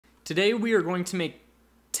Today we are going to make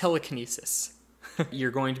telekinesis. You're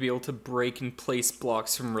going to be able to break and place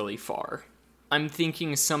blocks from really far. I'm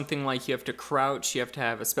thinking something like you have to crouch, you have to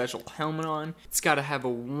have a special helmet on. It's got to have a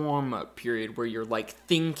warm-up period where you're like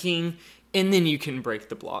thinking, and then you can break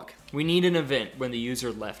the block. We need an event when the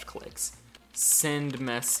user left clicks. Send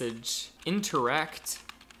message, interact,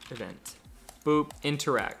 event. Boop,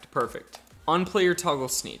 interact, perfect. On player toggle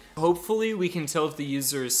sneak. Hopefully we can tell if the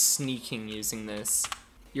user is sneaking using this.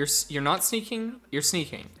 You're not sneaking, you're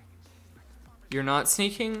sneaking. You're not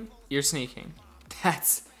sneaking, you're sneaking.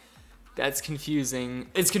 That's confusing.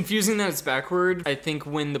 It's confusing that it's backward. I think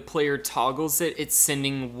when the player toggles it, it's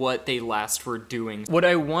sending what they last were doing. What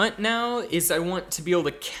I want now is I want to be able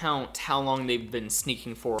to count how long they've been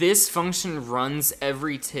sneaking for. This function runs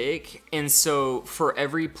every tick, and so for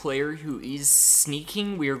every player who is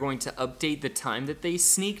sneaking, we are going to update the time that they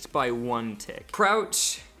sneaked by 1 tick.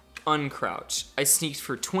 Crouch, uncrouch. I sneaked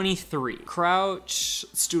for 23. Crouch,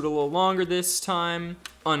 let's do it a little longer this time.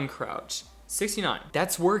 Uncrouch. 69.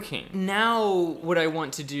 That's working. Now what I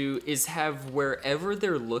want to do is have wherever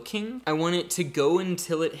they're looking, I want it to go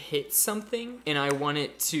until it hits something, and I want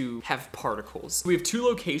it to have particles. We have 2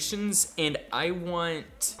 locations, and I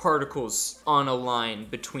want particles on a line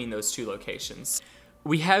between those 2 locations.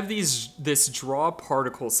 We have this draw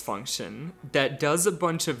particles function that does a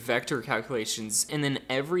bunch of vector calculations, and then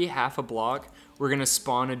every half a block, we're gonna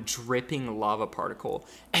spawn a dripping lava particle,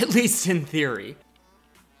 at least in theory.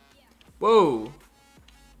 Whoa,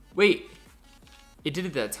 wait, it did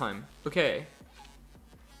it that time. Okay,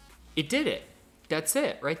 it did it. That's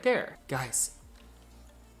it, right there. Guys,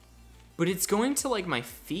 but it's going to like my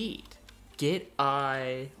feet. Get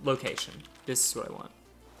eye location. This is what I want.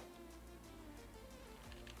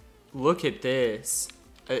 Look at this.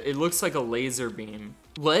 It looks like a laser beam.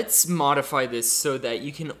 Let's modify this so that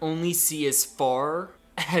you can only see as far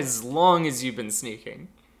as long as you've been sneaking.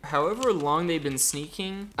 However long they've been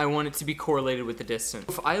sneaking, I want it to be correlated with the distance.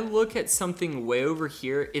 If I look at something way over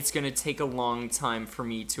here, it's gonna take a long time for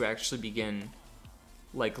me to actually begin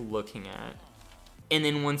like looking at. And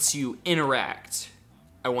then once you interact,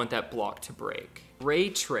 I want that block to break. Ray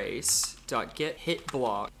trace.get hit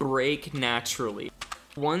block, break naturally.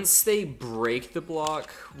 Once they break the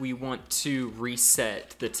block, we want to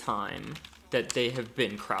reset the time that they have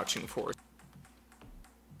been crouching for.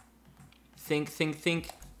 Think.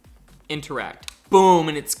 Interact. Boom,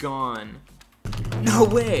 and it's gone. No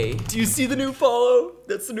way. Do you see the new follow?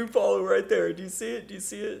 That's the new follow right there. Do you see it? Do you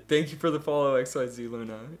see it? Thank you for the follow, XYZ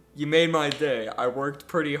Luna. You made my day. I worked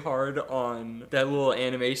pretty hard on that little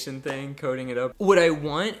animation thing, coding it up. What I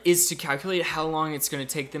want is to calculate how long it's gonna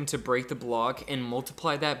take them to break the block and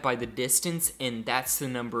multiply that by the distance, and that's the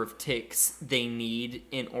number of ticks they need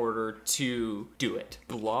in order to do it.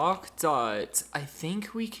 Block dot, I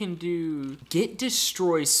think we can do get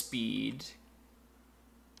destroy speed.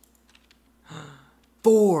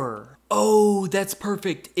 4. Oh, that's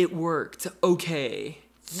perfect. It worked. Okay.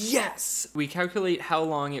 Yes! We calculate how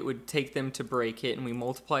long it would take them to break it, and we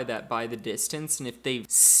multiply that by the distance, and if they've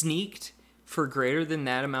sneaked for greater than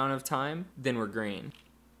that amount of time, then we're green.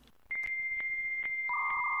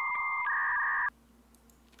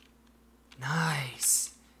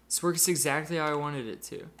 Nice. This works exactly how I wanted it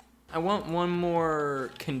to. I want one more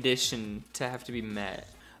condition to have to be met.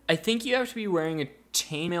 I think you have to be wearing a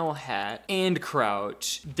chainmail hat and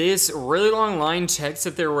crouch. This really long line checks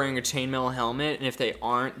if they're wearing a chainmail helmet, and if they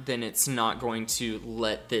aren't, then it's not going to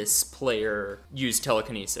let this player use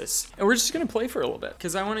telekinesis. And we're just gonna play for a little bit,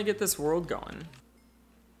 because I want to get this world going.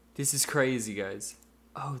 This is crazy, guys.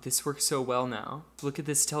 Oh, this works so well now. Look at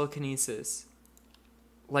this telekinesis.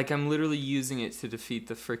 Like, I'm literally using it to defeat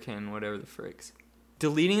the frickin' whatever the fricks.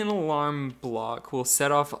 Deleting an alarm block will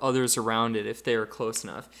set off others around it if they are close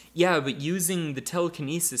enough. Yeah, but using the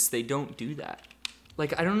telekinesis, they don't do that.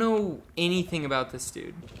 Like, I don't know anything about this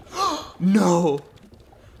dude. No!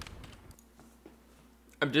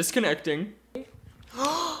 I'm disconnecting.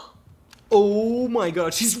 Oh my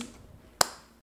god, she's